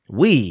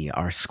We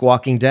are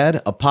Squawking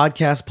Dead, a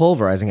podcast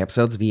pulverizing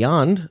episodes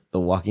beyond the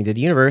Walking Dead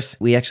universe.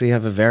 We actually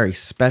have a very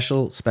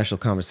special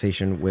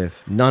conversation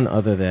with none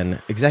other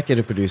than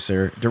executive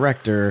producer,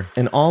 director,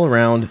 and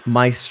all-around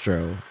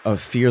maestro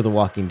of Fear the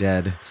Walking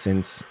Dead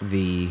since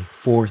the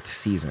 4th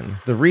season.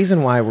 The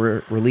reason why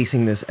we're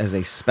releasing this as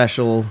a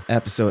special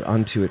episode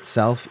unto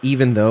itself,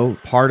 even though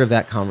part of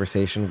that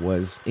conversation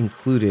was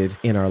included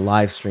in our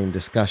live stream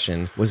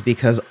discussion, was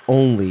because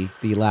only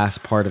the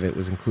last part of it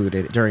was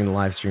included during the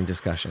live stream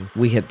discussion.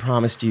 We had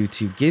promised you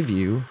to give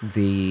you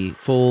the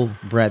full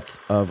breadth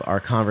of our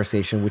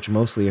conversation, which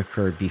mostly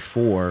occurred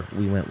before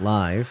we went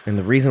live. And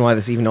the reason why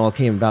this even all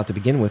came about to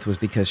begin with was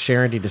because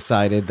Sharon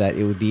decided that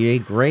it would be a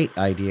great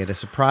idea to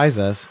surprise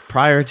us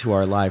prior to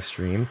our live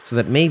stream so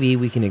that maybe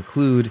we can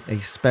include a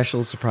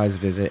special surprise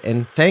visit.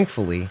 And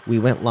thankfully, we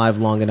went live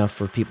long enough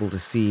for people to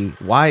see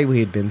why we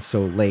had been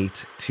so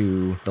late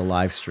to the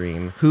live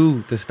stream,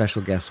 who the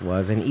special guest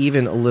was, and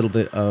even a little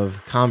bit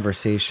of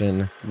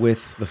conversation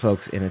with the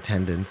folks in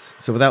attendance.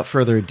 So without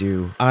further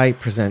ado, I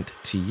present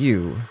to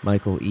you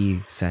Michael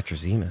E.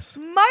 Satrazemis.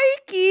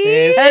 Mikey!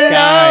 This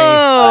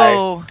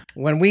Hello! guy.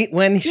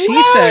 When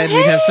she said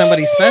we'd have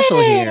somebody special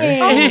here. Oh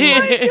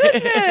my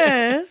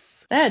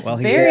goodness! That's Well,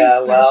 very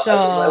special.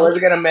 I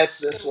wasn't going to miss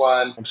this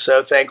one. I'm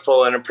so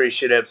thankful and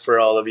appreciative for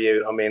all of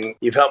you. I mean,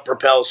 you've helped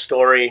propel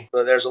story.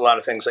 There's a lot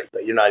of things that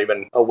you're not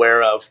even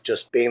aware of,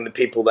 just being the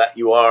people that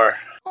you are.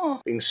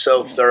 Being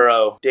so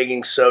thorough,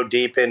 digging so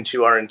deep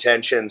into our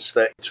intentions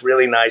that it's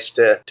really nice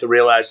to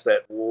realize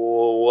that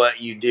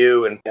what you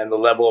do and the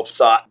level of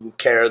thought and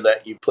care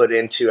that you put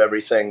into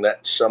everything,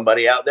 that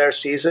somebody out there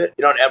sees it.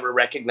 You don't ever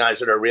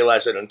recognize it or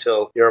realize it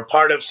until you're a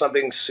part of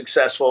something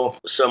successful,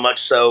 so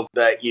much so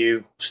that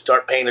you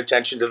start paying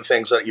attention to the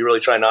things that you really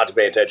try not to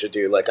pay attention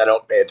to. Like, I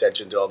don't pay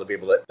attention to all the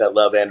people that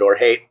love and or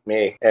hate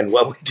me and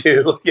what we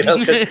do,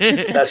 because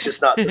that's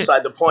just not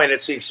beside the point.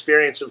 It's the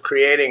experience of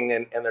creating,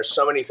 and there's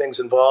so many things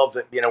involved,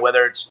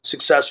 whether it's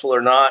successful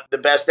or not. The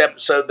best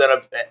episode that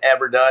I've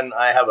ever done,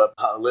 I have a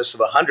list of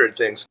 100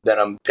 things that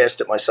I'm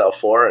pissed at myself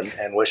for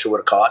and wish I would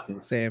have caught and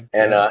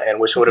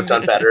wish I would have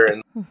done better.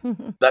 And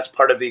that's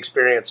part of the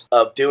experience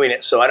of doing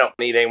it. So I don't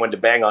need anyone to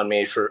bang on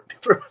me for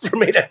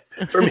me to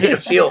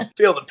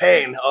feel the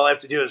pain. All I have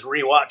to do is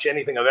rewatch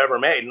anything I've ever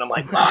made, and I'm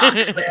like, fuck,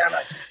 man,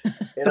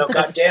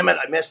 God damn it,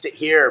 I missed it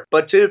here.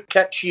 But to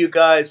catch you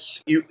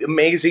guys, you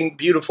amazing,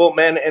 beautiful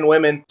men and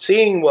women,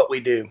 seeing what we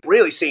do,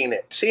 really seeing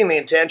it, seeing the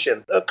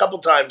intention. A couple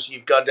times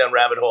you've gone down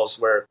rabbit holes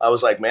where I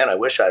was like, man, I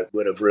wish I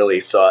would have really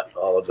thought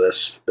all of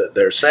this that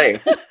they're saying.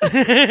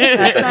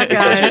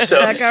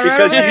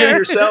 because you yourself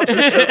are so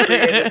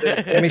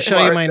creative. Let me show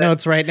you my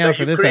notes right now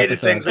for this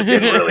episode. Things that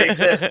didn't really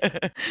exist.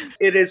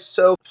 It is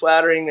so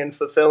flattering and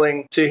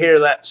fulfilling to hear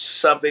that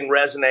something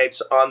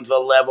resonates on the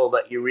level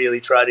that you really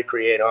try to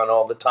create on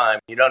all the time.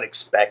 You don't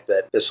expect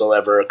that this will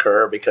ever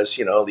occur because,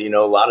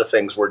 a lot of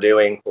things we're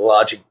doing,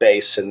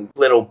 logic-based and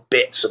little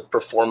bits of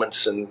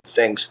performance and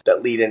things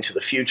that lead into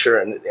the future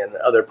and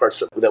other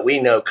parts that we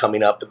know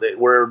coming up. That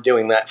we're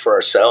doing that for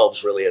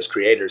ourselves, really, as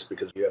creators,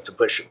 because you have to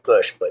push and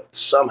push. But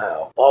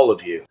somehow, all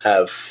of you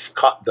have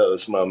caught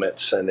those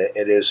moments, and it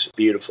is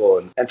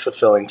beautiful and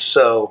fulfilling.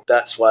 So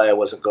that's why I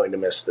wasn't going to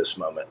miss this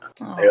moment.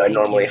 I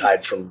normally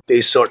hide from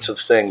these sorts of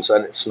things,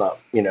 and it's not,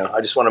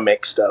 I just want to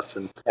make stuff,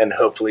 and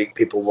hopefully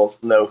people will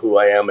know who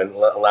I am and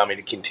allow me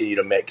to continue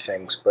to make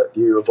things. But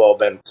you have all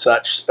been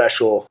such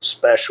special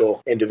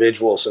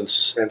individuals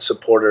and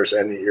supporters,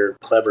 and you're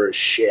clever as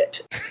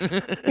shit.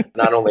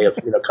 Not only have,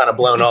 kind of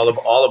blown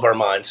all of our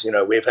minds.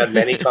 We've had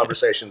many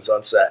conversations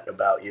on set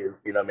about you.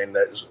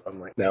 I'm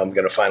like, now I'm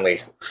going to finally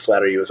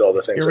flatter you with all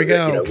the things. Here we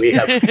go. We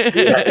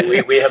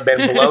have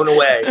been blown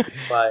away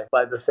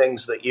by the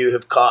things that you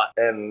have caught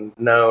and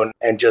known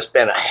and just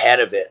been ahead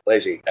of it.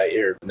 Lazy, at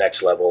your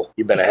next level,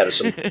 you've been ahead of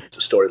some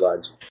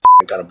storylines.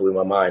 Kind of blew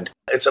my mind.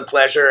 It's a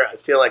pleasure. I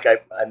feel like I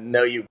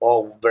know you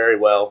all very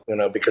well,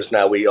 because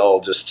now we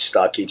all just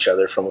stalk each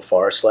other from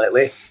afar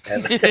slightly,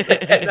 and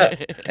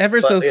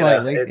ever so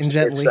slightly and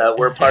gently.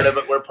 We're part of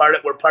it. We're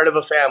part of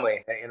a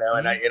family, and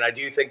I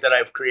do think that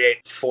I've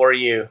created for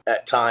you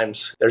at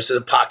times. There's a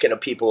pocket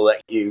of people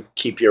that you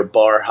keep your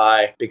bar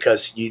high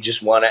because you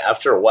just want to.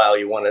 After a while,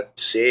 you want to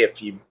see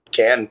if you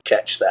can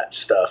catch that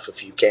stuff,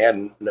 if you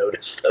can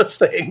notice those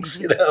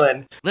things,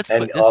 and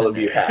all of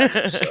you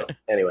have. So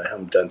anyway,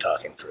 I'm done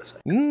talking for a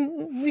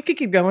second. We could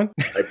keep going.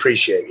 I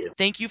appreciate you.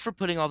 Thank you for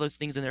putting all those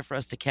things in there for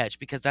us to catch,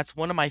 because that's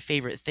one of my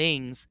favorite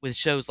things with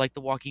shows like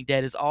The Walking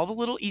Dead is all the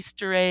little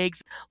Easter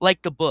eggs,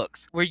 like the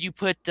books where you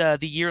put the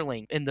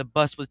yearling in the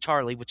bus with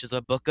Charlie, which is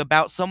a book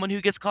about someone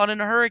who gets caught in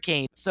a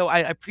hurricane. So I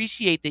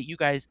appreciate that you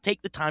guys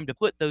take the time to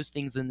put those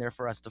things in there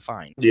for us to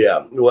find.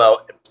 Yeah,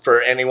 well,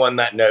 for anyone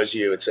that knows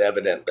you, it's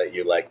evident that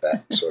you like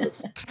that sort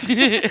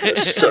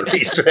of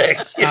Easter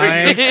eggs.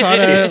 I caught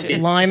a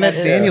line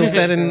that Daniel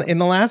said in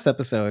the last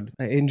episode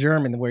in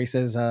German where he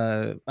says,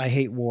 I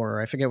hate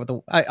war. I forget what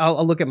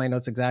I'll look at my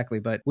notes exactly,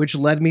 but which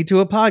led me to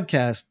a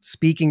podcast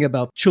speaking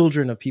about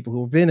children of people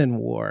who have been in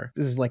war.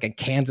 This is like a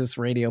Kansas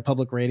radio,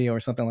 public radio or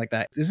something like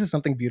that. This is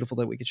something beautiful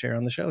that we could share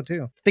on the show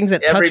too. Things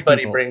that everybody touch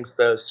people. brings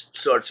those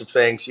sorts of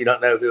things. You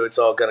don't know who it's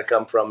all going to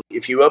come from.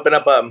 If you open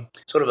up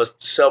sort of a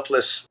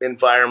selfless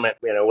environment,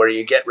 where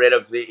you get rid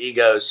of the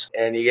egos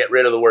and you get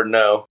rid of the word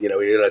no,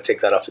 you're going to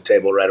take that off the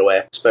table right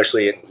away,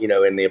 especially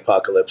in the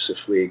apocalypse.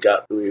 If we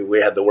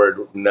had the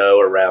word no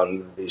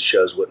around, these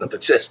shows wouldn't have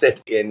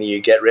existed. And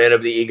you get rid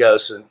of the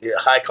egos and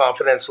high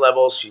confidence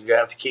levels. You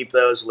have to keep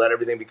those, let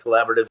everything be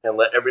collaborative, and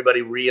let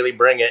everybody really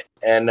bring it,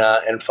 and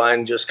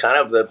find just kind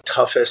of the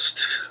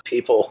toughest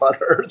people on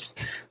earth,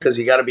 because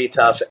you got to be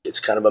tough. It's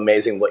kind of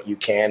amazing what you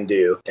can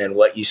do and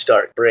what you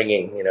start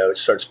bringing. It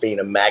starts being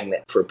a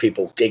magnet for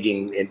people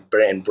digging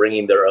and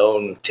bringing their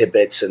own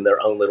tidbits and their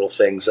own little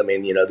things. I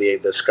mean,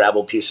 the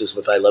Scrabble pieces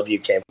with I Love You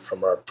came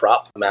from our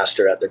prop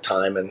master at the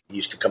time, and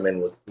used to come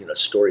in with,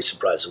 story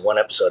surprises. One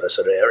episode, I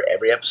said,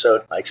 every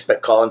episode, I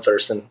expect Colin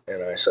Thurston,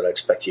 and I said, I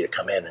expect you to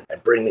come in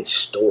and bring me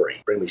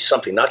story, bring me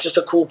something, not just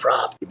a cool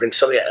prop. You bring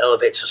something that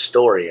elevates a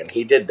story, and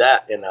he did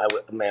that. And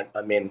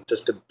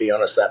just to be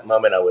honest, that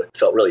moment I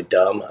felt really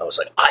dumb. I was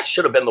like, I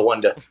should have been the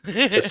one to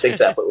think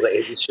that, but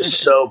it's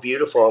just so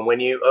beautiful. And when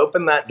you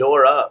open that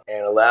door up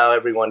and allow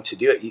everyone to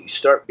do it, you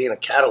start being a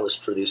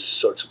catalyst for these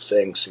sorts of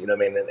things, and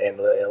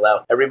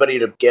allow everybody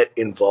to get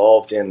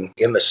involved in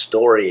the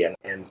story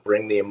and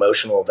bring the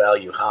emotional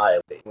value high.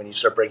 When you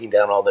start breaking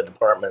down all the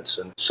departments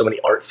and so many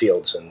art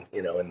fields and,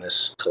 in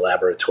this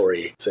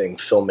collaboratory thing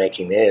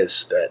filmmaking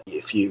is, that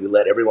if you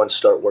let everyone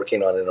start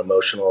working on an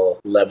emotional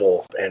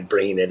level and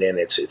bringing it in,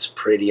 it's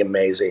pretty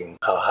amazing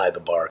how high the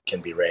bar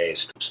can be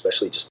raised,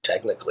 especially just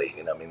technically.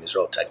 These are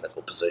all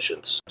technical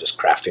positions. Just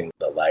crafting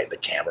the light, the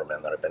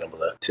cameraman that I've been able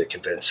to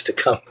convince to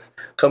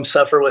come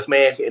suffer with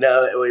me.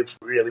 We've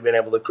really been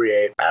able to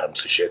create Adam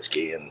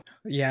Sushitsky and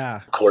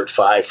Court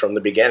 5 from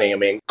the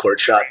beginning. Court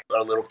shot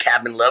a little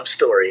cabin love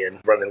story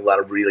and running a lot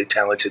of really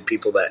talented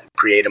people that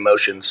create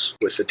emotions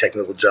with the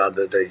technical job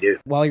that they do.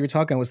 While you were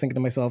talking, I was thinking to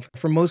myself,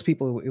 for most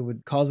people, it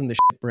would cause them to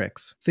shit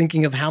bricks,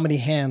 thinking of how many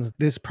hands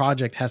this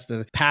project has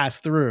to pass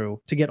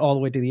through to get all the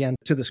way to the end,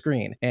 to the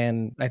screen.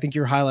 And I think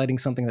you're highlighting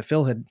something that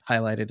Phil had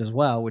highlighted as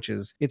well, which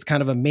is it's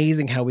kind of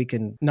amazing how we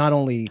can not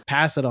only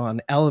pass it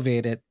on,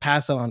 elevate it,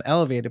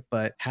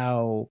 but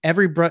how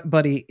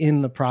everybody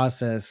in the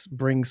process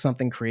brings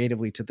something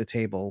creatively to the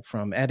table,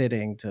 from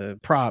editing to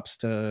props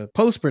to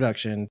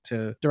post-production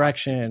to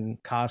direction,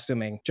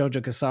 costuming.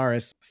 Jojo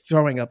Casares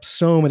throwing up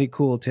so many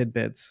cool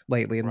tidbits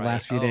lately in the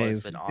last few days.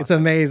 It's been awesome. It's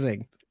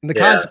amazing. The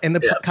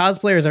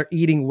cosplayers are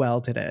eating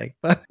well today,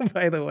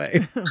 by the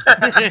way.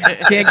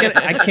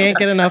 I can't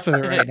get enough of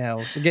it right now.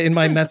 I'm getting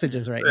my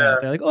messages right now.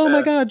 They're like, oh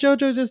my God,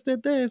 JoJo just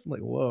did this. I'm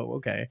like, whoa,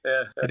 okay.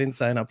 I didn't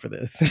sign up for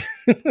this.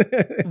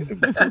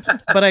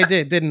 But I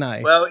did, didn't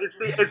I? Well, it's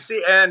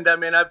the end.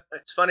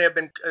 It's funny, I've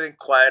been, I think,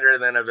 quieter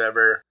than I've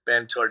ever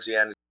been towards the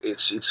end.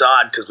 It's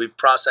odd because we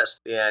processed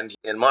the end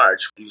in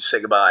March. You say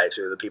goodbye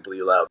to the people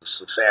you love,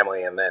 the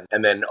family, and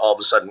then all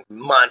of a sudden,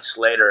 months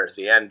later,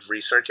 the end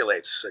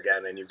recirculates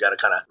again, and you've got to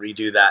kind of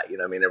redo that.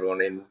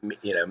 Everyone in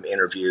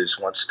interviews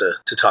wants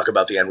to talk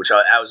about the end, which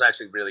I was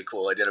actually really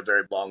cool. I did a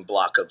very long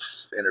block of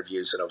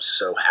interviews, and I was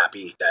so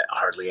happy that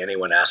hardly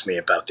anyone asked me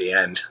about the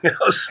end. I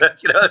was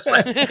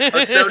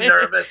so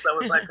nervous. I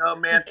was like, oh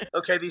man,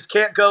 okay, these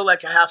can't go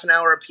like a half an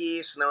hour a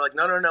piece, and they're like,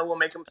 no, we'll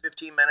make them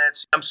 15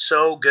 minutes. I'm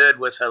so good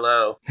with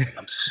hello.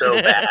 I'm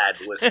so bad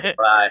with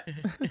bye.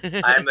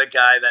 I'm the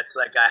guy that's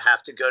like, I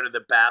have to go to the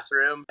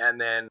bathroom and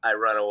then I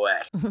run away.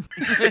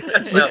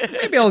 So,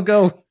 maybe I'll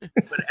go.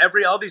 But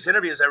all these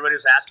interviews, everybody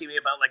was asking me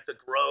about like the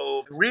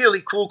Grove,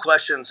 really cool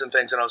questions and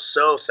things, and I was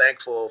so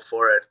thankful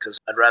for it because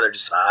I'd rather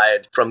just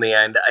hide from the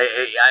end.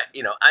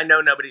 I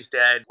know nobody's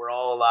dead. We're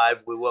all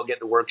alive. We will get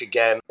to work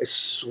again. It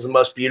was the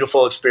most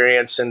beautiful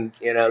experience, and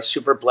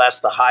super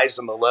blessed. The highs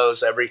and the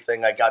lows,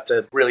 everything. I got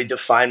to really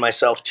define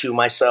myself to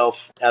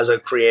myself as a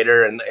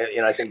creator. And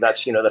I think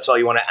that's all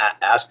you want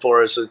to ask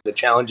for is the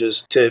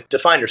challenges to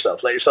define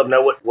yourself. Let yourself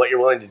know what you're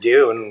willing to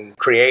do and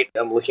create.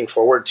 I'm looking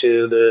forward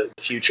to the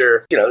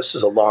future. This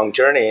is a long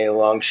journey, a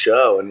long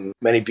show, and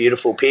many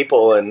beautiful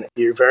people. And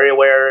you're very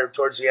aware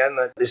towards the end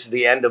that this is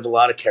the end of a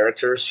lot of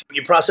characters.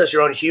 You process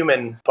your own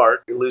human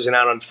part. You're losing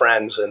out on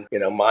friends. And,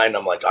 mine,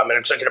 I'm like, I'm an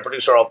executive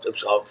producer.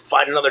 I'll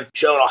find another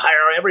show and I'll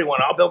hire everyone.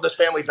 I'll build this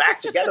family back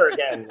together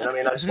again.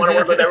 I just want to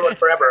work with everyone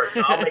forever.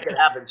 I'll make it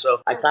happen.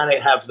 So I kind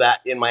of have that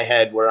in my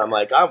head where I'm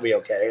like, I'll be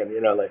okay. And,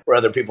 where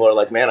other people are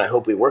like, man, I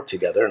hope we work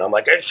together. And I'm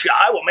like,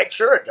 I will make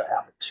sure it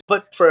happens.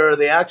 But for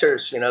the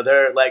actors,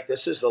 they're like,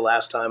 this is the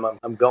last time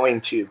I'm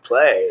going to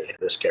play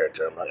this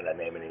character. I'm not going to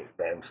name any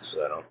names because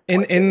I don't.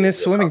 In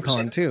this swimming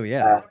pond too.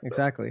 Yeah,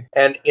 exactly.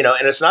 And,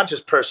 and it's not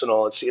just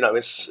personal. It's,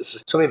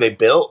 it's something they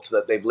built,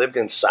 that they've lived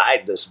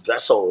inside this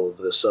vessel of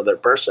this other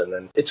person.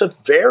 And it's a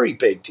very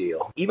big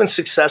deal. Even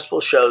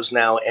successful shows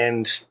now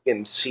end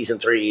in season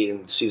 3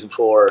 and season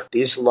 4.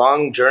 These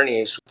long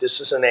journeys, this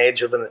is an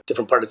age of a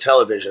different part of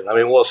television. I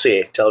mean, we'll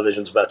see.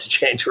 Television's about to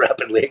change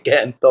rapidly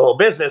again. The whole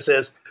business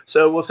is.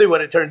 So we'll see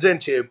what it turns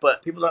into,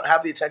 but people don't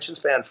have the attention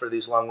span for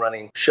these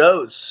long-running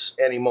shows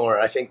anymore.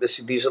 I think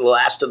these are the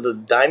last of the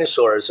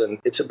dinosaurs, and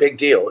it's a big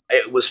deal.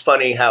 It was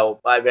funny how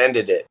I've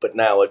ended it, but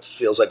now it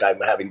feels like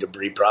I'm having to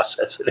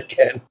reprocess it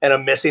again, and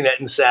I'm missing it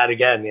and sad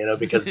again,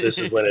 because this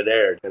is when it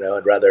aired.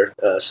 I'd rather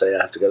say I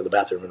have to go to the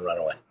bathroom and run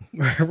away.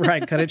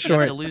 Right, cut it short. You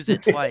have to lose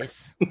it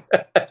twice.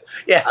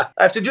 Yeah,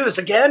 I have to do this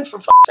again, for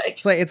sake.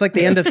 It's like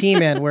the end of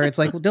He-Man, where it's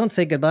like, well, don't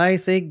say goodbye,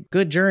 say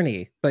good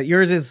journey. But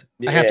yours is,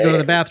 I have to go to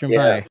the bathroom,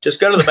 bye.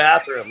 Just go to the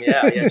bathroom.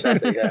 Yeah,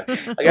 exactly. Yeah.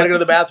 I got to go to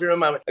the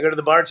bathroom. I go to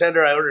the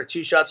bartender. I order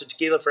 2 shots of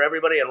tequila for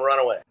everybody and run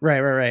away.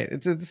 Right.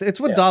 It's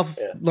what Dolph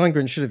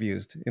Lundgren should have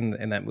used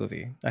in that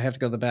movie. I have to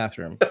go to the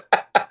bathroom.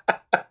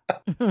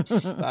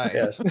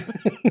 Yes.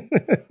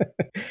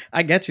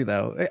 I get you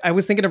though. I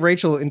was thinking of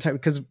Rachel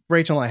because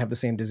Rachel and I have the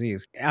same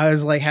disease. I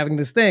was like having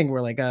this thing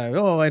where like, I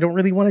don't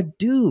really want to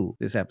do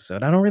this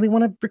episode. I don't really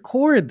want to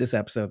record this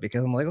episode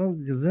because I'm like,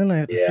 because then I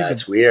have to see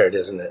it's weird,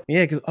 isn't it?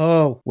 Yeah,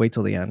 because wait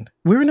till the end.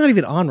 We're not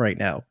even on right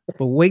now,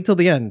 but wait till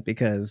the end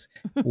because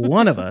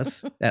one of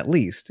us, at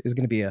least, is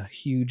going to be a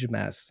huge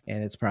mess,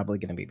 and it's probably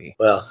going to be me.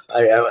 Well,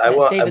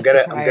 I'm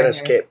gonna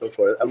escape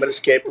before. I'm gonna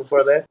escape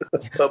before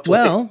that.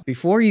 Well,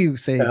 before you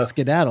say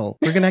skedaddle,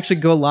 we're gonna actually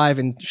go live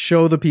and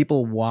show the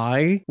people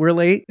why we're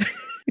late.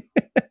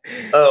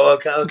 Oh,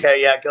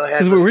 okay, yeah, go ahead.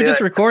 Because we're just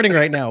recording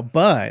right now,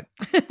 but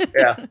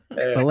yeah.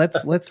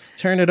 But let's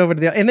turn it over to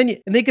the and then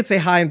they could say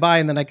hi and bye,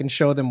 and then I can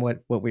show them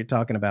what we're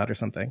talking about or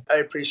something. I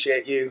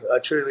appreciate you.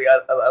 Truly,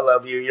 I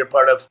love you. You're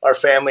part of our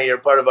family. You're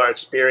part of our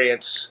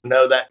experience.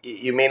 Know that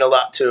you mean a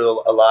lot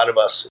to a lot of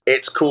us.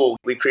 It's cool.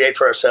 We create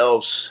for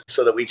ourselves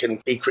so that we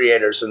can be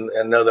creators and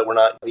know that we're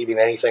not leaving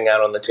anything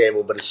out on the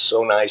table. But it's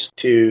so nice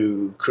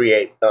to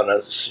create on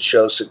a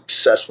show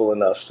successful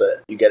enough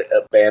that you get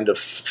a band of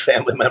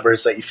family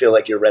members that you feel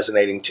like you're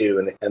resonating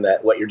to, and that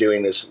what you're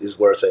doing is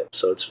worth it.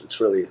 So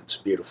it's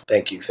beautiful.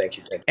 Thank you.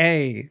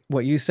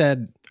 What you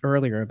said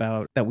earlier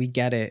about that we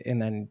get it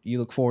and then you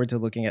look forward to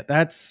looking at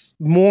that's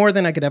more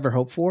than I could ever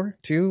hope for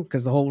too,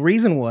 because the whole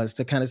reason was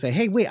to kind of say,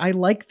 hey, wait, I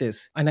like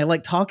this and I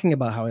like talking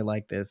about how I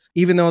like this,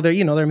 even though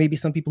there may be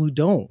some people who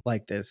don't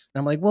like this.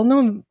 And I'm like, well,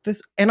 no,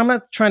 this, and I'm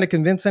not trying to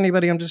convince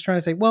anybody. I'm just trying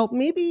to say, well,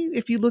 maybe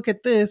if you look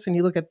at this and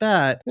you look at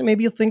that,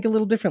 maybe you'll think a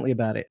little differently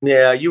about it.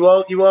 Yeah, you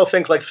all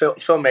think like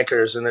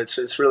filmmakers, and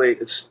it's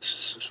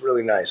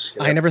really nice.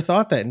 I never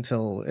thought that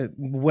until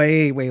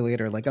way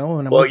later. Like,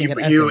 and I'm looking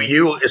at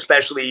you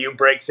especially, you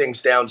break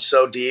things down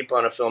so deep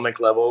on a filmic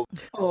level.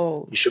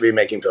 You should be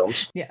making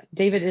films. Yeah,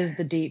 David is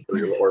the deep.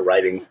 Or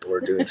writing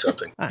or doing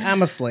something.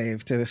 I'm a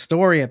slave to the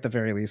story at the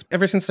very least.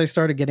 Ever since I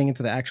started getting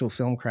into the actual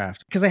film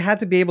craft, because I had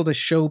to be able to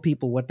show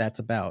people what that's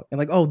about. And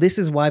like, this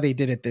is why they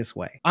did it this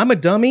way. I'm a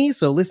dummy,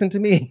 so listen to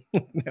me.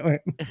 Yeah,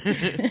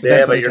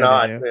 but you're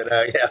not.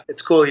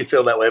 It's cool you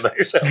feel that way about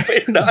yourself,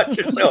 but you're not.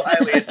 You're so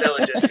highly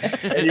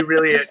intelligent. And you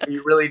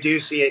really do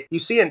see it. You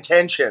see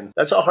intention.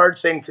 That's a hard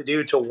thing to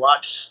do, to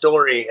watch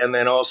story and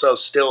then also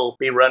still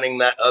be running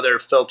that other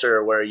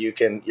filter where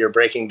you're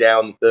breaking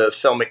down the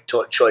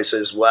filmic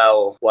choices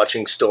while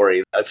watching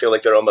story. I feel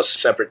like they're almost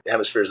separate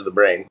hemispheres of the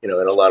brain, in a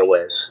lot of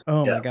ways.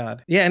 Oh my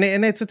God. Yeah.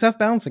 And it's a tough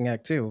balancing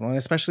act too,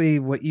 especially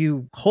what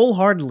you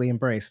wholeheartedly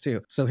embrace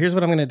too. So here's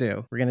what I'm going to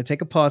do. We're going to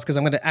take a pause because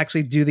I'm going to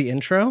actually do the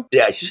intro.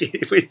 Yeah.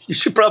 You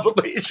should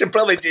probably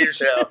do your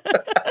show.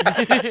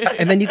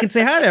 And then you can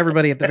say hi to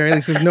everybody at the very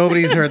least because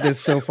nobody's heard this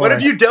so far. What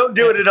if you don't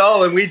do it at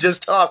all and we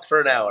just talk for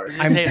an hour?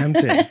 I'm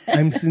tempted.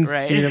 I'm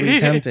sincerely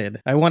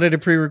tempted. I wanted to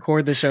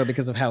pre-record the show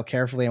because of how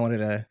carefully I wanted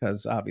to,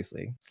 because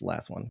obviously it's the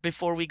last one.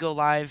 Before we go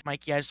live,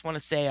 Mikey, I just want to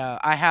say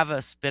I have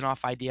a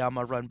spin-off idea I'm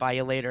going to run by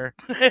you later.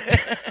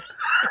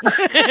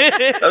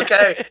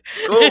 Okay,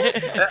 cool.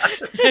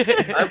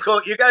 I'm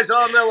cool. You guys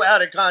all know how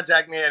to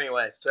contact me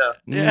anyway, so.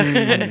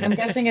 I'm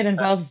guessing it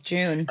involves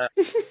June.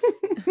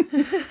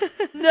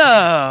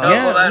 No.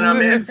 Well, then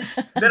I'm in.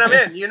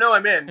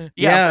 I'm in.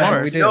 Yeah, of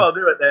course. I'll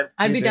do it then.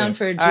 I'd be down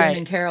for a June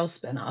and Carol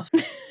spinoff.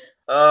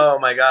 Oh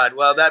my God.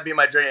 Well, that'd be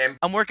my dream.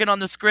 I'm working on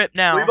the script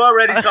now. We've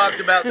already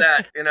talked about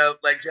that,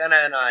 like Jenna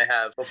and I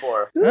have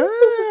before.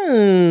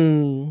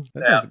 That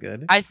sounds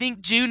good. I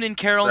think June and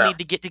Carol need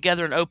to get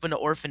together and open an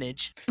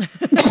orphanage.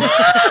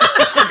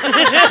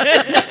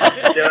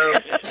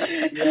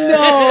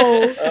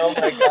 No. Oh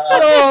my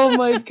God. Oh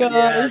my gosh.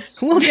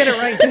 Yes. We'll get it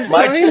right this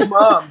My time. two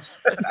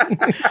moms.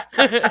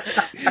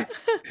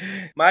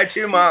 My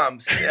two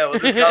moms. Yeah, we'll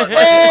just call it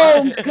my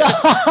two moms.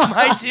 God.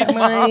 My two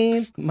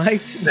moms. My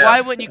two.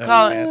 Why wouldn't you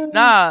call man. it?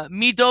 Nah,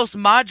 mi dos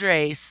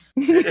madres.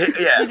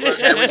 Yeah,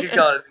 okay, we could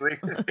call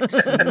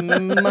it.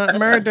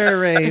 Murder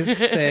race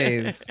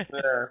says.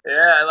 Yeah,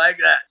 I like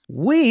that.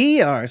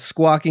 We are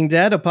Squawking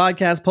Dead, a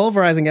podcast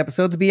pulverizing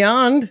episodes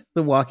beyond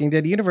the Walking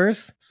Dead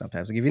universe.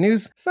 Sometimes we give you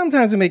news,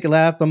 sometimes we make you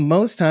laugh, but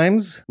most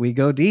times we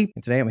go deep.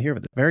 And today I'm here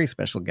with a very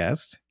special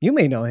guest. You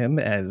may know him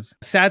as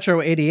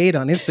Satro88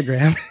 on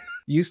Instagram.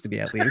 Used to be,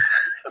 at least.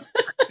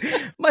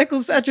 Michael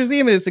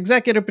Satrazemis,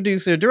 executive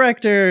producer,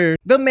 director,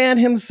 the man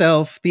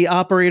himself, the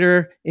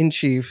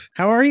operator-in-chief.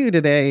 How are you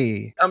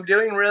today? I'm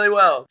doing really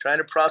well. Trying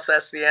to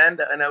process the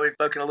end. I know we've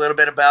spoken a little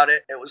bit about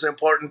it. It was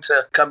important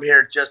to come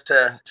here just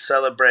to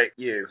celebrate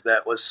you.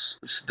 That was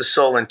the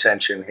sole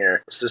intention here.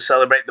 It was to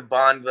celebrate the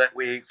bond that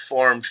we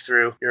formed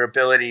through your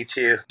ability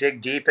to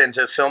dig deep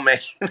into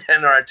filmmaking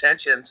and our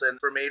attentions, and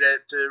for me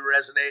to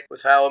resonate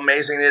with how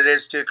amazing it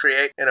is to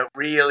create and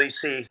really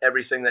see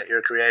everything that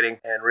you're creating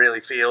and really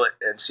feel it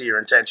and see your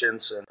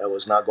intentions. And I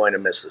was not going to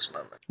miss this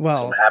moment. Well,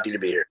 so I'm happy to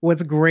be here.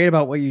 What's great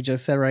about what you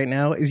just said right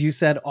now is you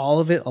said all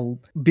of it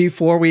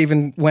before we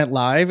even went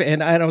live.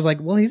 And I was like,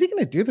 well, is he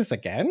going to do this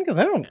again? Because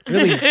I don't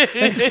really,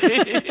 that's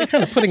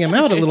kind of putting him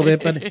out a little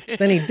bit. But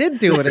then he did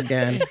do it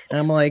again. And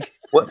I'm like,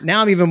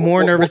 now I'm even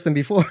more nervous than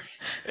before.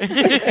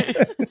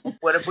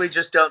 What if we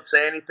just don't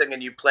say anything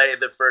and you play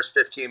the first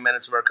 15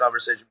 minutes of our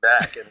conversation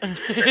back? And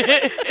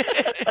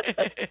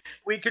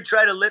we could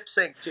try to lip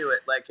sync to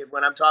it. Like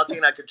when I'm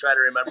talking, I could try to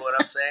remember what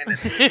I'm saying.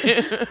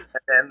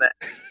 And then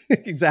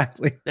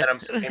exactly. And I'm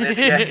saying it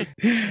again.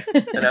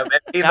 And I'm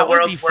the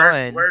world's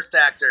worst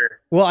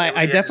actor. Well,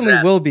 I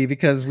definitely will be,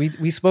 because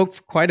we spoke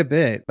for quite a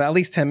bit, but at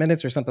least 10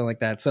 minutes or something like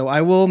that. So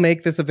I will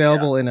make this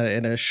available in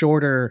a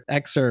shorter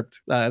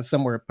excerpt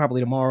somewhere,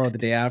 probably tomorrow or the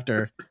day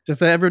after, just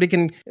so everybody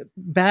can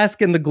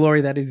bask in the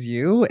glory that is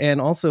you, and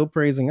also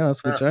praising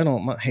us, which I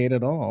don't hate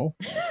at all.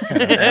 It's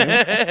kind of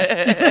nice.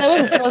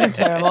 That wasn't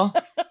terrible.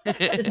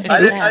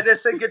 I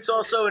just think it's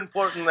also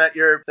important that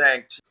you're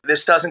thanked.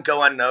 This doesn't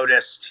go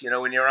unnoticed. You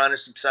know, when you're on a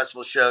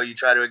successful show, you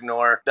try to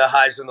ignore the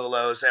highs and the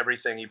lows,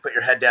 everything. You put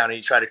your head down and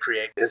you try to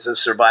create. It's a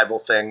survival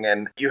thing,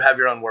 and you have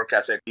your own work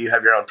ethic. You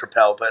have your own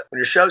propel. But when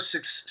your show's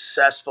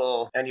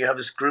successful and you have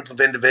this group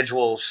of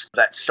individuals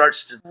that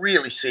starts to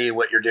really see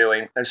what you're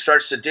doing and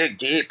starts to dig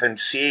deep and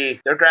see,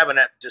 they're grabbing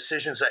at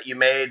decisions that you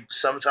made.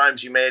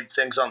 Sometimes you made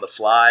things on the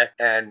fly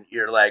and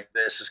you're like,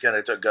 this is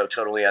going to go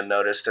totally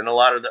unnoticed. And a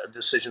lot of the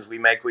decisions we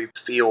make, we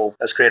feel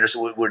as creators,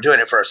 we're doing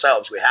it for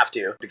ourselves. We have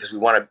to, because we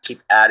want to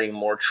keep adding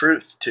more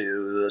truth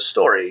to the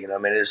story. You know, I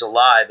mean, it is a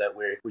lie that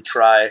we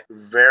try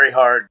very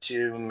hard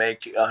to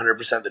make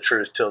 100% the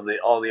truth till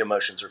all the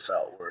emotions are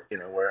felt.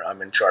 Where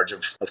I'm in charge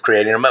of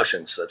creating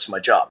emotions. That's my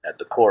job at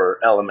the core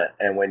element.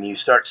 And when you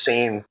start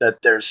seeing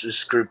that there's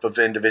this group of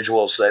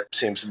individuals that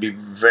seems to be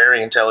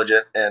very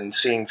intelligent and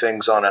seeing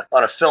things on a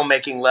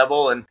filmmaking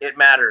level, and it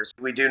matters.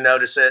 We do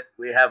notice it.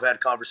 We have had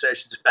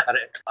conversations about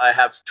it. I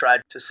have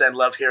tried to send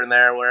love here and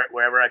there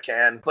wherever I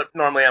can, but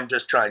normally I'm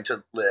just trying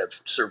to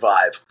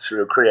survive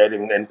through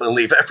creating and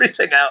leave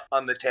everything out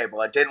on the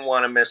table. I didn't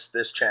want to miss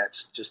this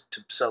chance just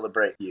to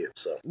celebrate you.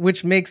 So,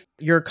 which makes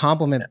your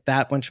compliment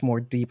that much more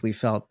deeply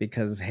felt,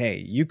 because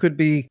hey, you could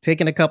be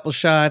taking a couple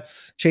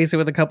shots, chase it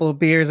with a couple of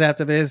beers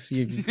after this.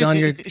 You've done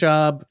your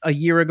job a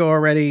year ago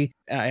already.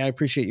 I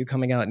appreciate you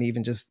coming out and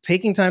even just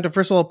taking time to,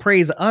 first of all,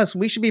 praise us.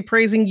 We should be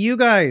praising you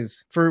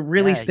guys for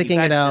really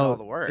sticking it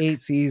out. 8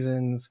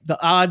 seasons.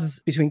 The odds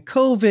between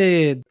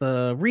COVID,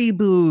 the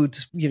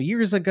reboot,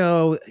 years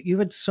ago, you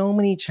had so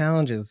many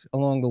challenges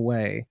along the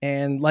way.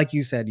 And like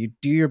you said, you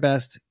do your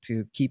best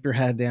to keep your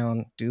head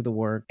down, do the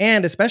work.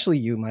 And especially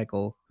you,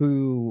 Michael,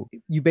 who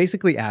you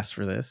basically asked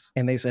for this.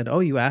 And they said, oh,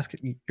 you're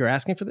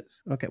asking for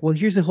this? Okay, well,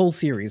 here's a whole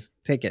series.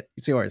 Take it.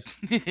 It's yours.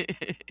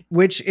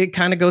 Which it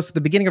kind of goes to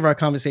the beginning of our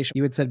conversation.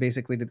 You had said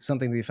basically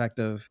something to the effect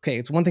of, okay,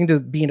 it's one thing to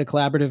be in a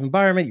collaborative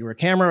environment. You were a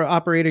camera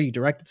operator. You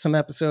directed some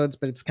episodes,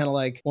 but it's kind of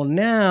like, well,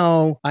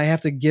 now I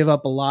have to give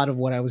up a lot of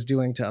what I was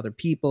doing to other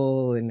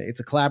people. And it's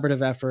a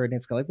collaborative effort. And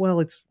it's like, well,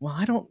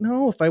 I don't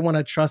know if I want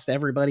to trust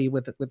everybody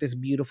with this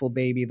beautiful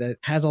baby that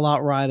has a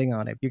lot riding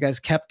on it. You guys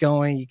kept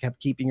going. You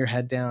kept keeping your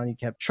head down. You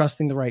kept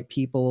trusting the right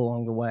people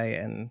along the way.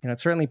 And it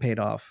certainly paid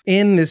off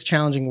in this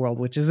challenging world,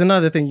 which is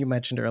another thing you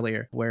mentioned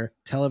earlier, where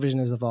television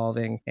is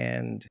evolving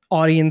and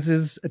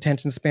audiences'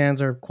 attention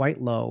spans are quite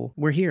low.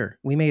 We're here.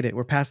 We made it.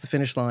 We're past the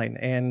finish line.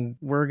 And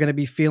we're going to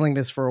be feeling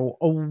this for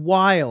a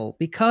while,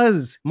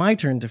 because my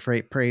turn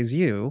to praise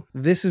you.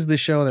 This is the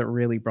show that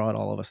really brought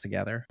all of us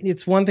together.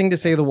 It's one thing to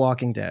say The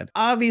Walking Dead.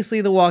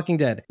 Obviously, The Walking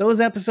Dead. Those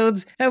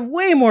episodes have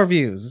way more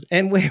views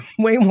and way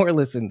more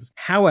listens.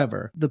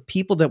 However, the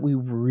people that we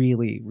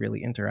really,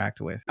 really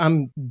interact with,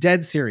 I'm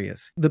dead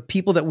serious. The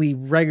people that we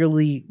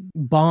regularly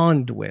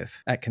bond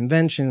with at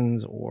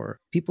conventions or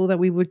people that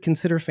we would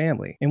consider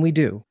family. And we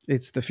do.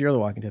 It's the Fear the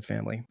Walking Dead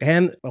family.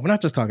 And we're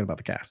not just talking about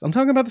the cast. I'm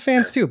talking about the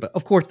fans too, but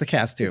of course the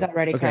cast too. He's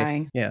already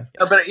crying. Yeah.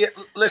 But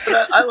listen,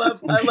 I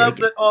love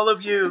shaking. that all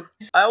of you,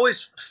 I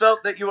always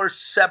felt that you were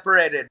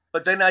separated,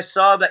 but then I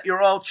saw that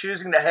you're all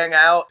choosing to hang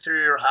out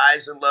through your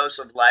highs and lows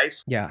of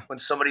life. Yeah. When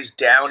somebody's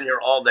down,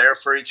 you're all there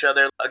for each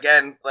other.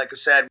 Again, like I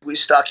said, we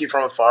stalk you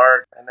from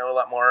afar. I know a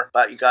lot more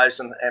about you guys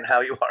and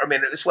how you are. I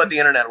mean, it's what the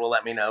internet will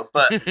let me know.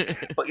 But,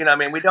 but you know, I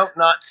mean, we don't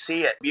not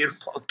see it.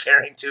 Beautiful,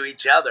 caring to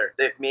each other.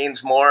 It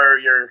means more.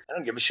 I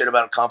don't give a shit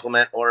about a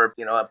compliment or,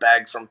 you know, a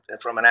bag from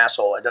an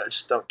asshole. I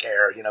just don't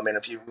care. You know, I mean,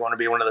 if you want to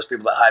be one of those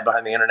people that hide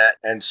behind the internet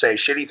and say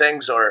shitty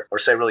things or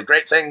say really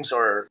great things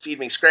or feed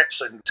me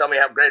scripts and tell me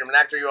how great of an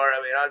actor you are.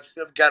 I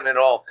mean, I've gotten it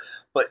all.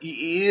 But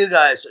you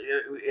guys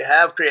you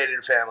have created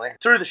a family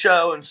through the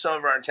show and some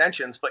of our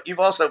intentions, but you've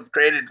also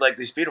created like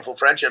these beautiful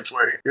friendships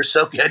where you're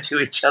so good to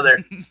each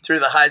other through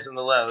the highs and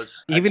the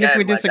lows. Even if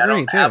we disagree, I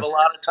don't too. have a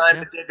lot of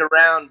time to dig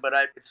around, but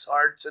it's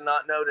hard to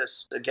not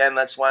notice. Again,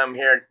 that's why I'm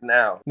here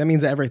now. That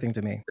means everything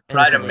to me.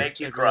 Try to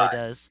make you It cry.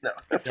 really does. No.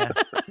 Yeah.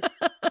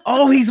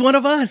 Oh, he's one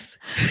of us.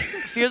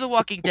 Fear the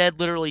Walking Dead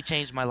literally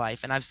changed my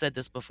life, and I've said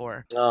this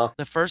before. Oh.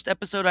 The first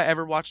episode I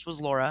ever watched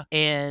was Laura,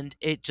 and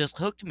it just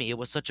hooked me. It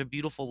was such a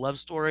beautiful love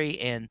story,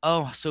 and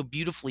so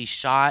beautifully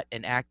shot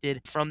and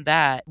acted. From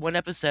that one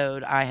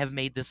episode, I have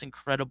made this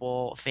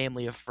incredible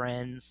family of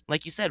friends.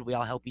 Like you said, we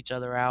all help each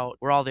other out.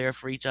 We're all there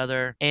for each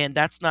other, and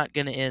that's not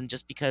going to end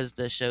just because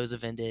the shows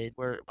have ended.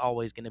 We're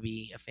always going to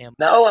be a family.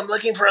 No, I'm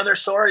looking for other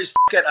stories.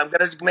 F- it. I'm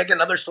going to make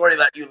another story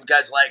that you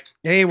guys like.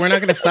 Hey, we're not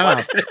going to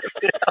stop.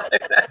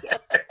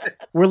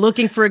 We're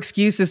looking for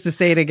excuses to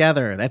stay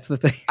together. That's the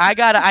thing. I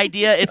got an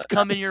idea. It's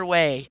coming your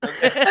way.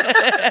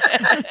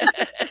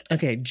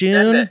 Okay,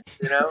 June.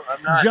 You know,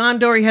 I'm not. John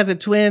Dory has a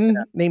twin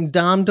named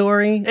Dom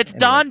Dory. It's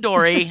Don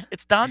Dory.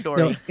 It's Don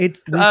Dory. No,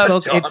 it's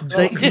Dom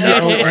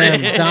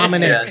D-O-M,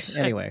 Dominic. Yes.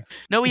 Anyway.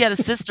 No, he had a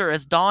sister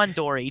as Dawn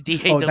Dory.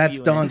 D-A-W-N. Oh, that's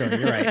Dawn Dory.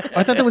 You're right.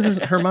 I thought that was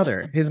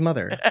his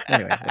mother.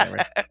 Anyway, whatever.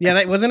 Yeah,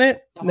 that wasn't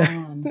it?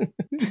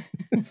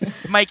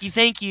 Mikey,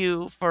 thank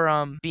you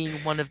for being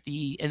one of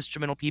the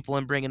instrumental people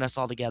in bringing us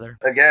all together.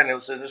 Again,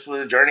 this was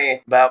a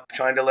journey about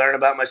trying to learn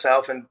about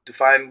myself and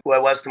define who I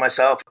was to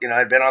myself. You know,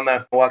 I'd been on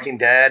The Walking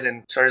Dead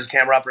and started as a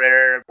camera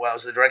operator. Well, I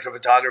was the director of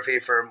photography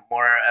for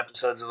more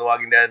episodes of The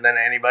Walking Dead than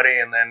anybody,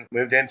 and then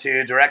moved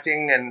into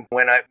directing. And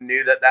when I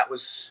knew that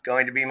was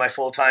going to be my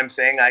full-time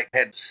thing, I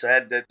had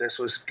said that this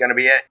was going to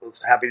be it. I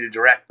was happy to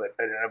direct, but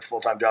I didn't have a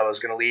full-time job. I was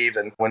going to leave.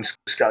 And when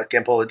Scott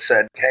Gimple had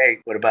said, hey,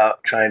 what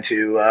about trying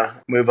to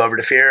move over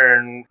to Fear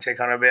and take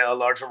on a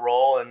larger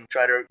role and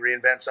try to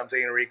reinvent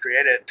something and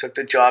recreate it, took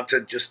the job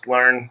to just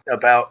learn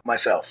about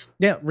myself.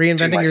 Yeah,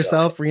 reinventing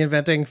yourself,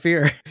 reinventing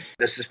Fear.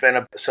 This has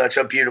been such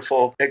a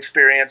beautiful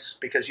experience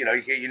because, you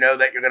know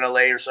that you're going to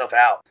lay yourself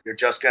out. You're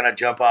just going to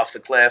jump off the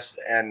cliff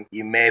and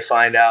you may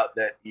find out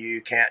that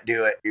you can't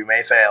do it. You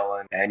may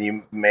fail and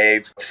you may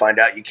find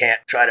out you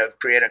can't try to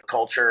create a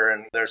culture.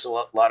 And there's a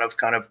lot of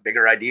kind of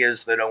bigger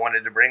ideas that I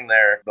wanted to bring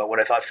there. But what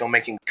I thought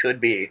filmmaking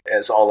could be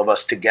as all of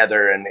us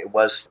together, and it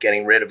was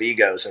getting rid of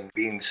egos and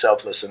being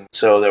selfless. And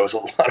so there was a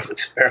lot of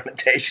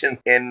experimentation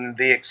in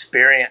the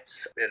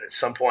experience. And at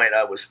some point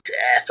I was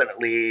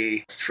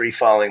definitely free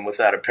falling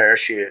without a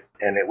parachute.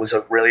 And it was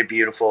a really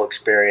beautiful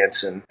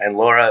experience. And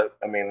Laura,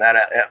 I mean, that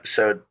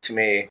episode to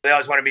me, they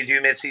always wanted me to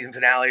do mid-season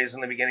finales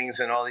and the beginnings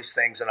and all these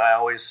things. And I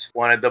always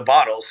wanted the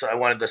bottles. I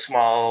wanted the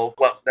small,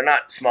 well, they're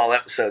not small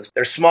episodes.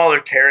 They're smaller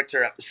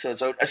character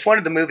episodes. I just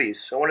wanted the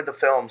movies. I wanted the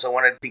films. I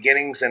wanted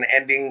beginnings and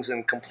endings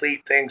and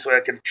complete things where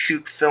I could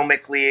shoot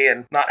filmically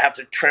and not have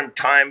to trim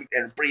time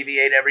and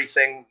abbreviate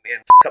everything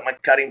and f*** up my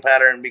cutting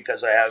pattern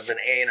because I have an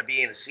A and a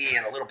B and a C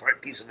and a little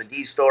piece of a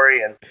D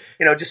story. And,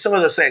 you know, just some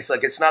of those things.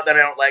 Like, it's not that I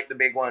don't like the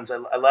big ones.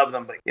 I love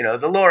them. But, you know,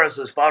 the Lauras,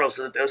 those bottles,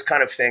 those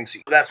kind of things.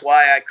 That's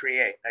why I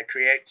create. I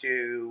create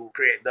to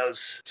create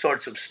those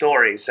sorts of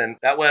stories. And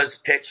that was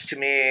pitched to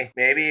me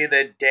maybe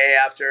the day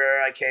after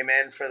I came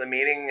in for the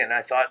meeting. And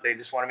I thought they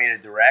just wanted me to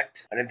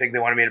direct. I didn't think they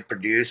wanted me to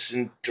produce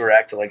and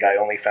direct. Like, I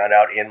only found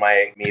out in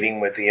my meeting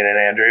with Ian and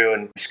Andrew.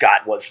 And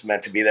Scott was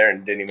meant to be there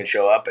and didn't even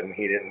show up. And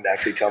he didn't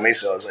actually tell me.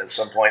 So at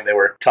some point they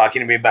were talking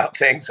to me about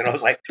things. And I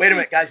was like, wait a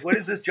minute, guys, what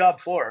is this job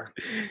for?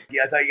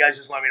 Yeah, I thought you guys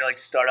just want me to like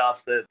start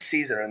off the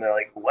season. And they're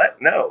like, what?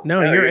 No,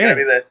 you're going to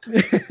be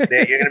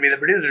you're going to be the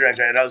producer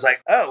director. And I was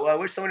like, oh, well, I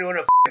wish somebody would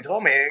have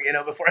told me, you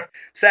know, before I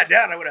sat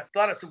down. I would have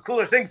thought of some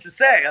cooler things to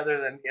say other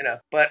than, you know.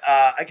 But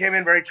I came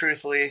in very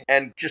truthfully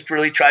and just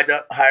really tried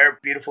to hire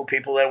beautiful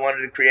people that I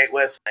wanted to create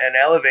with and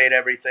elevate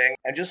everything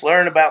and just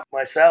learn about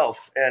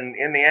myself. And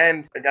in the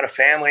end, I got a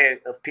family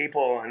of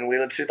people and we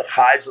lived through the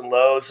highs and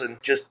lows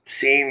and just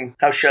seeing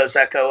how shows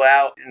echo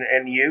out,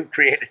 and you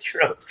created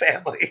your own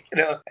family,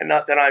 and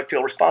not that I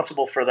feel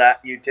responsible for that.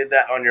 You did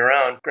that on your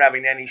own,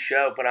 grabbing any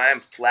show, but I am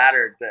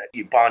flattered that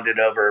you bonded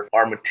over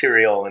our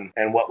material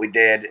and what we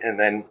did. And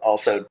then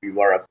also you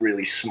are a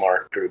really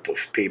smart group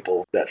of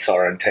people that saw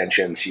our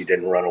intentions. You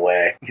didn't run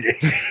away.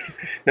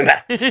 No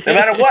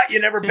matter what, you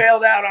never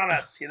bailed out on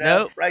us,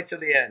 Nope. right to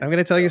the end. I'm going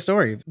to tell you a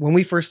story. When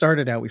we first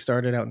started out, we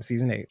started out in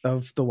season 8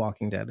 of The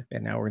Walking Dead.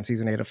 And now we're in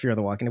season 8 of Fear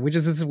the Walking Dead, which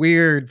is this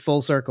weird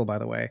full circle, by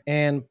the way.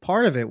 And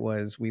part of it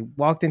was we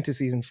walked into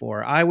season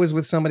 4. I was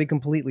with somebody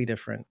completely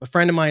different, a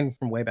friend of mine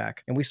from way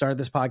back. And we started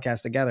this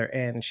podcast together.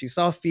 And she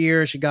saw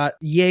Fear. She got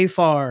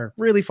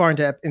really far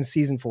in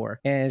season 4.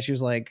 And she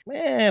was like,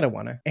 I don't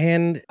want to.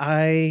 And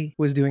I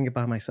was doing it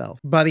by myself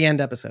by the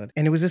end episode.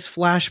 And it was this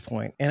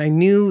flashpoint. And I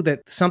knew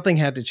that something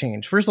had to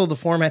change. First of all, the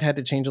format had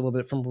to change a little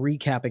bit from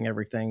recapping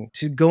everything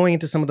to going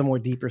into some of the more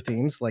deeper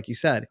themes, like you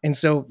said. And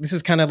so this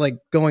is kind of like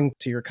going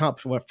to your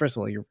first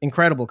of all, your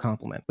incredible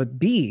compliment. But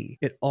B,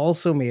 it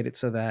also made it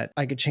so that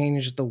I could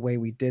change the way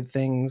we did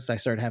things. I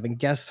started having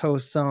guest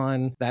hosts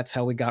on. That's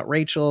how we got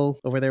Rachel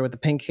over there with the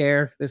pink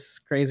hair, this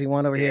crazy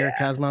one over here,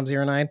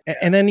 Cosmom09.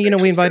 And then,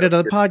 we invited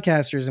other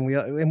podcasters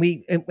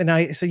and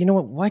I said, you know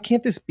what, why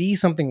can't this be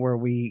something where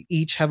we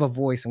each have a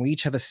voice and we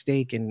each have a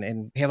stake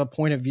and have a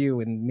point of view,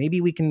 and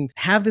maybe we can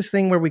have this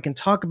thing where we can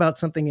talk about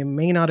something and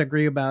may not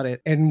agree about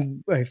it.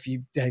 And if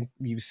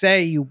you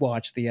say you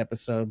watch the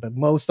episode, but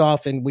most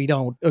often we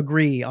don't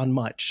agree on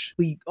much.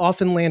 We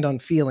often land on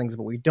feelings,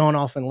 but we don't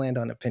often land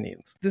on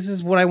opinions. This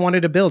is what I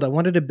wanted to build. I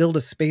wanted to build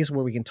a space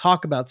where we can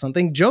talk about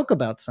something, joke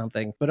about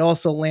something, but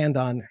also land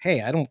on,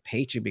 hey, I don't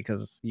hate you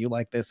because you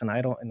like this and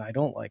I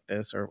don't like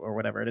this or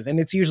whatever it is. And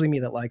it's usually me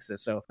that likes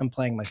this, so I'm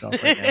playing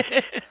myself right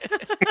now.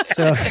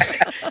 So,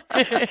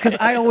 because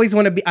I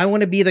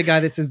want to be the guy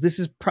that says this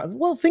is,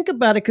 think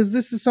about it, because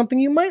this is something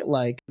you might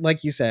like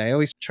you say. I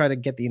always try to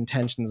get the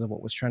intentions of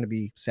what was trying to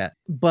be said,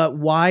 but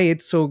why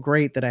it's so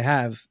great that I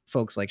have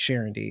folks like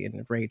Sharon D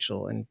and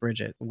Rachel and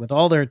Bridget with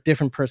all their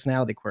different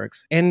personality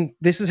quirks. And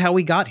this is how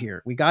we got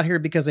here. We got here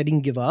because I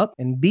didn't give up.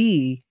 And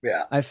B,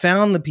 I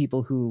found the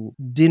people who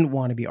didn't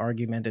want to be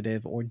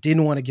argumentative or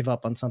didn't want to give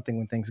up on something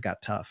when things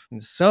got tough.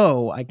 And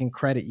so I can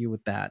credit you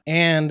with that.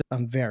 And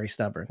I'm very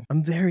stubborn.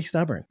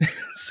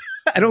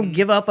 I don't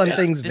give up on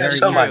things very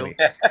easily.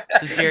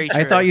 This is very true.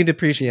 I thought you'd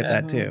appreciate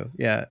that too.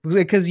 Yeah.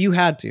 Because you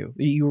had to.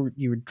 You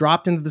were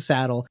dropped into the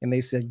saddle and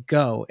they said,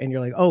 go. And you're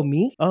like, oh,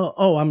 me?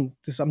 Oh,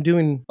 I'm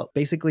doing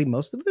basically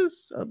most of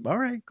this. All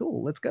right,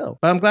 cool. Let's go.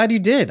 But I'm glad you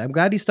did. I'm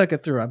glad you stuck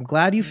it through. I'm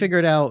glad you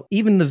figured out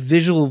even the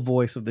visual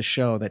voice of the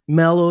show that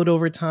mellowed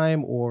over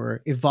time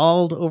or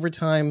evolved over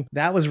time.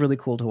 That was really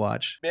cool to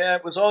watch. Yeah,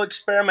 it was all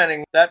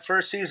experimenting. That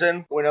first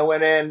season, when I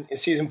went in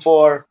season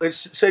 4, it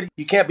said,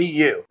 you can't be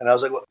you. And I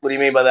was like, what do you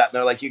mean by that? And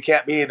they're like, you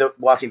can't be the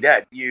Walking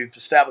Dead. You've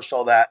established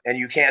all that and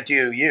you can't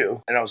do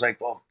you. And I was like,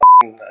 well,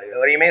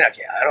 what do you mean I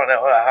can't? I don't know.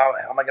 How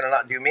am I going to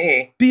not do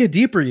me? Be a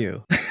deeper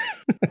you.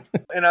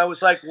 And I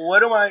was like,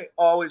 what am I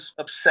always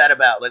upset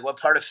about? Like, what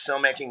part of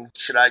filmmaking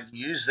should I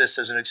use this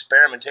as an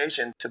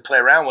experimentation to play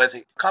around with?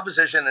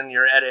 Composition and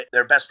your edit,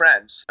 they're best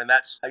friends. And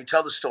that's how you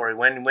tell the story.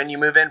 When you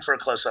move in for a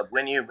close-up,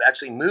 when you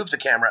actually move the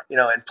camera,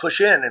 and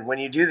push in, and when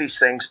you do these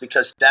things,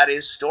 because that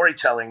is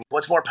storytelling.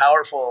 What's more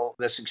powerful,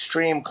 this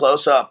extreme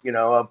close-up,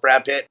 of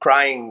Brad Pitt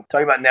crying,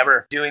 talking about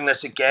never doing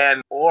this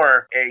again,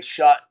 or a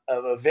shot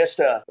of a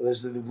vista,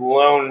 there's the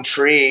lone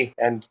tree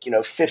and,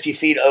 50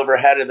 feet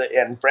overhead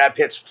and Brad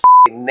Pitt's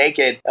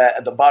naked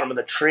at the bottom of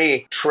the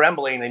tree,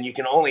 trembling, and you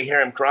can only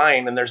hear him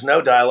crying, and there's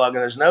no dialogue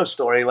and there's no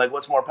story. Like,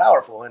 what's more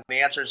powerful? And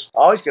the answer is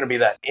always going to be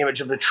that image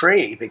of the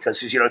tree,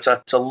 because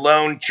it's a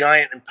lone,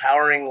 giant,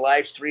 empowering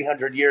life,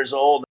 300 years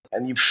old,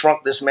 and you've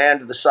shrunk this man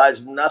to the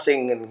size of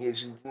nothing, and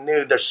he's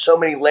new. There's so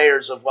many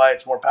layers of why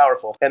it's more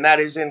powerful, and that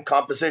is in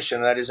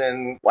composition. That is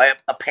in why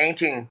a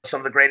painting, some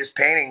of the greatest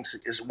paintings,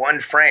 is one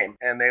frame,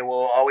 and they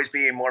will always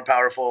be more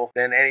powerful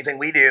than anything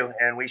we do.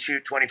 And we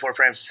shoot 24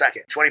 frames a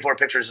second, 24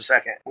 pictures a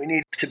second. We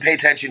need to pay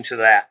attention to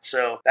that.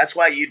 So that's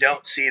why you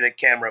don't see the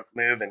camera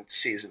move in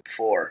season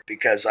 4,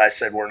 because I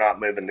said we're not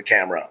moving the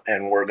camera,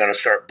 and we're going to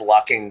start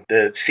blocking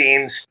the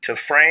scenes to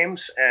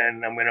frames,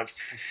 and I'm going to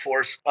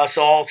force us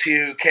all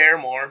to care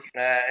more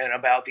and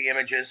about the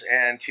images,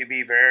 and to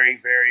be very,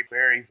 very,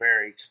 very,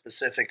 very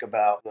specific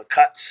about the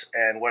cuts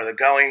and where they're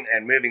going,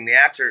 and moving the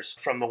actors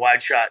from the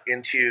wide shot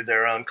into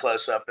their own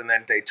close-up, and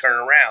then they turn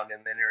around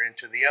and then they're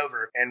into the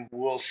over, and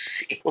we'll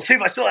see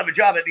if I still have a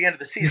job at the end of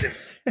the season.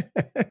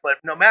 But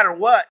no matter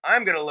what,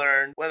 I'm going to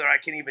learn whether I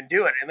can even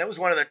do it. And that was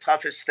one of the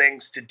toughest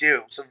things to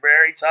do. So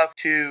very tough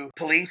to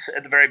police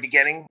at the very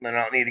beginning. And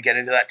I don't need to get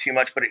into that too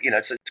much, but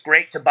it's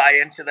great to buy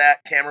into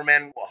that.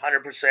 Cameramen,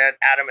 100%.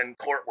 Adam and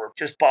Court were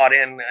just bought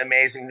in,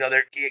 amazing.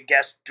 Other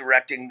guest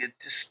directing,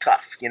 it's just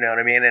tough. You know what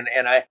I mean?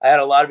 And I had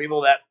a lot of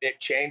people that it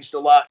changed a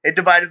lot. It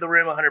divided the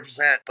room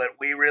 100%, but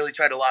we really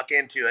tried to lock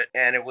into it.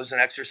 And it was an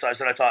exercise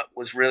that I thought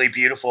was really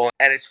beautiful.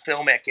 And it's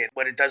filmic.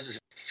 What it does is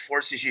it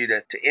forces you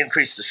to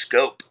increase the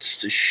scope,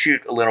 to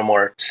shoot a little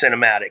more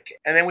cinematic.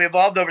 And then we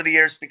evolved over the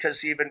years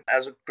because even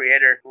as a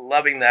creator,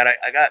 loving that,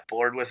 I got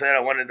bored with it.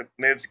 I wanted to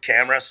move the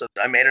camera. So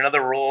I made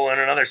another rule in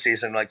another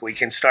season. Like, we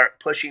can start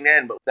pushing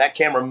in, but that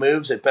camera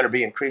moves. It better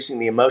be increasing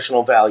the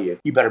emotional value.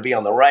 You better be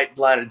on the right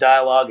line of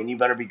dialogue, and you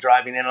better be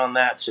driving in on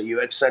that. So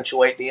you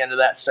accentuate the end of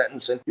that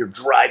sentence and you're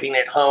driving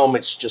it home.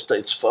 It's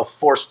a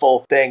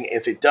forceful thing.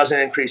 If it doesn't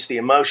increase the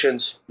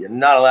emotions, you're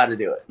not allowed to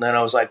do it. And then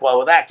I was like, well,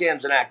 with act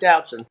ins and act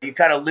outs, and you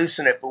kind of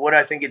loosen it. But what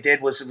I think it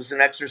did was it was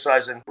an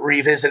exercise in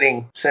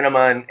revisiting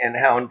cinema and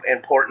how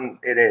important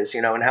it is,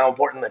 and how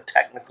important the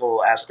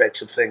technical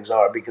aspects of things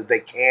are, because they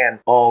can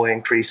all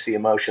increase the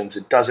emotions.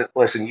 It doesn't,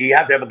 listen, you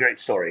have to have a great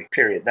story,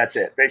 period. That's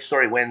it. Great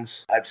story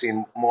wins. I've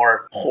seen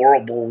more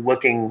horrible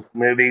looking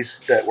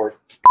movies that were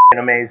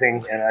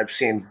amazing, and I've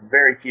seen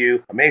very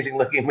few amazing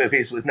looking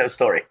movies with no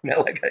story,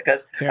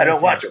 because I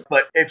don't watch them.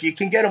 But if you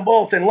can get them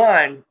both in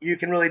line, you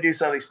can really do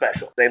something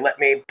special. They let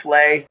me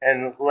play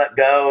and let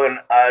go, and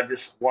I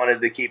just wanted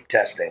to keep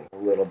testing a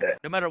little bit.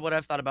 No matter what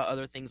I've thought about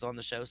other things on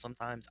the show,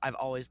 sometimes I've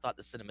always thought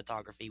the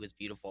cinematography was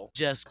beautiful,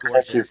 just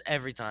gorgeous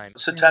every time.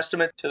 It's a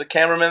testament to the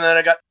cameraman that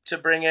I got to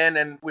bring in,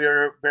 and we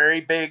were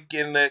very big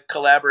in the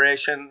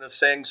collaboration of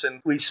things,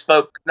 and we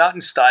spoke not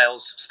in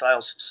styles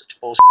such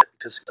bullshit,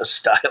 because a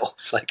style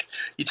is like,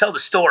 you tell the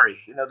story,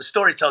 the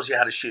story tells you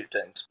how to shoot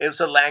things. It was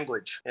a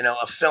language, a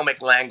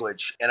filmic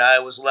language. And I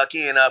was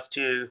lucky enough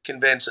to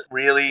convince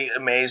really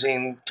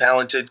amazing,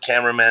 talented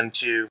cameramen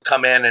to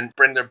come in and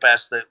bring their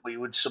best, that we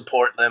would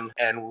support them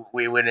and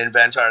we would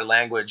invent our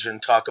language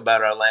and talk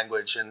about our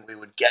language, and we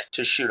would get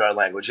to shoot our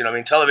language.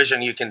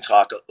 Television, you can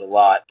talk a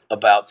lot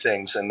about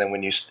things, and then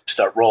when you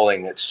start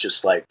rolling, it's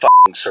just like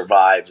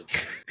survive.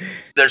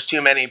 There's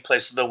too many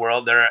places in the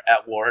world that are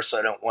at war, so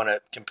I don't want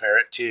to compare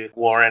it to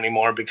war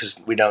anymore, because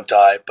we don't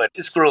die, but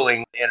it's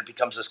grueling, and it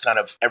becomes this kind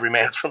of every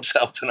man for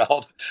himself, and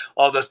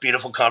all those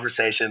beautiful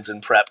conversations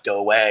and prep go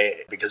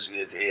away, because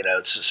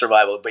it's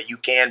survival. But you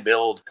can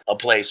build a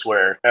place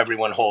where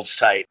everyone holds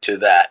tight to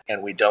that,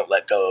 and we don't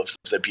let go of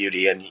the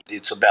beauty. And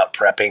it's about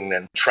prepping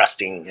and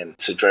trusting, and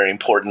it's very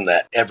important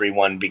that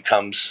everyone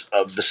becomes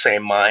of the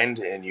same mind,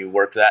 and you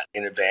work that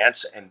in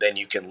advance, and then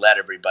you can let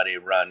everybody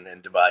run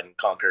and divide and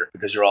conquer,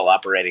 because you're all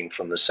operating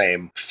from the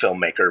same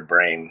filmmaker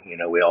brain.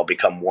 We all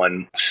become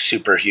one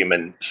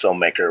superhuman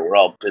filmmaker. We're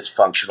all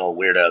dysfunctional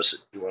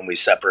weirdos when we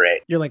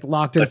separate. You're like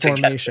locked in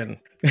formation.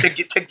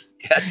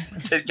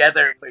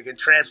 Together, we can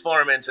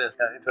transform into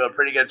a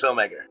pretty good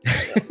filmmaker.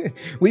 So.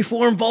 We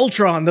form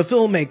Voltron, the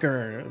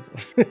filmmaker.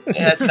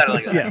 Yeah, it's kind of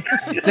like that.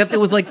 Yeah. Except it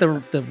was like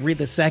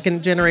the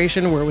second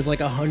generation, where it was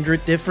like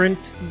 100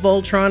 different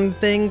Voltron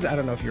things. I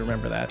don't know if you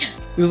remember that.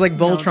 It was like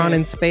Voltron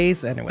in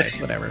space. Anyway,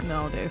 whatever.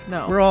 No, Dave,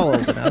 no. We're all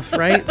old enough,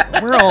 right?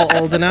 We're all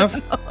old enough.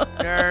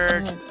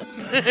 Nerd.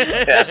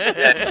 Yes.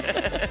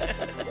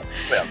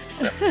 Well.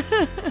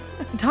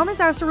 Thomas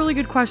asked a really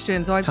good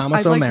question, so I'd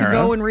Thomas like to O'Mara.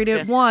 go and read it.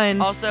 Yes. One.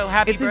 Also,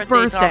 happy It's his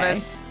birthday, birthday,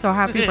 Thomas. so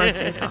happy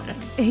birthday,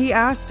 Thomas. He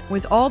asked,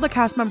 with all the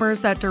cast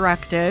members that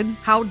directed,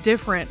 how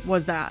different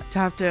was that to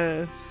have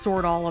to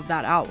sort all of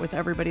that out with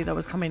everybody that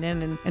was coming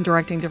in and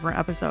directing different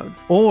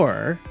episodes?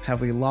 Or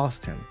have we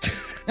lost him?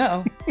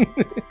 Uh-oh.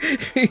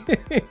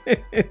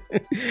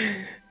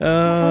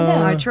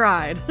 I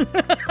tried.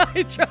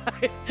 I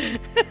tried.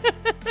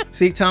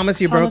 See, Thomas,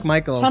 you broke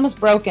Michael. Thomas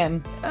broke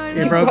him.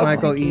 You broke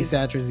Michael E.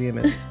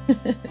 Satrazemis.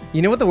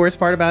 You know what the worst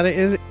part about it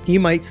is? He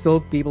might still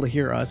be able to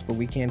hear us, but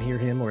we can't hear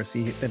him or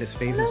see that his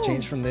face has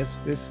changed from this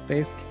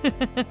face.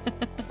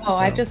 Oh,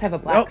 I just have a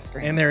black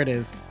screen. And there it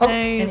is. Oh,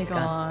 Hey, and he's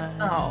gone.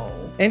 gone. Oh.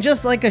 And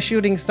just like a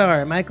shooting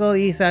star, Michael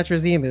E.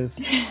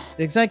 Satrazemis,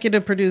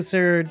 executive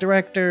producer,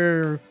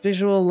 director,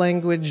 visual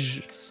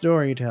language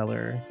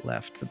storyteller,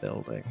 left the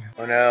building.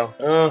 Oh no.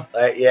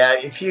 Yeah,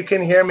 if you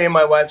can hear me,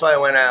 my Wi-Fi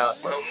went out.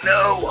 Oh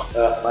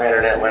no. My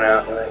internet went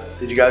out.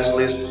 Did you guys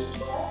lose?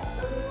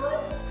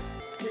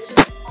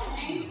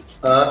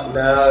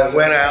 No, it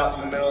went out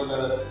in the middle of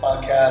the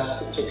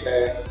podcast. It's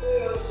okay.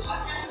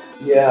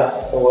 Yeah,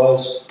 it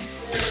was.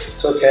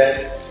 It's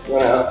okay. It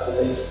went out.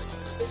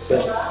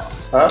 Yeah.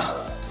 Huh?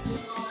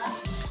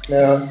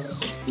 No.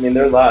 I mean,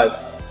 they're live.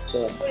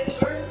 So.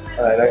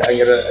 Alright, I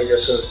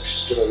guess I'll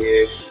just give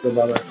a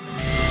bummer.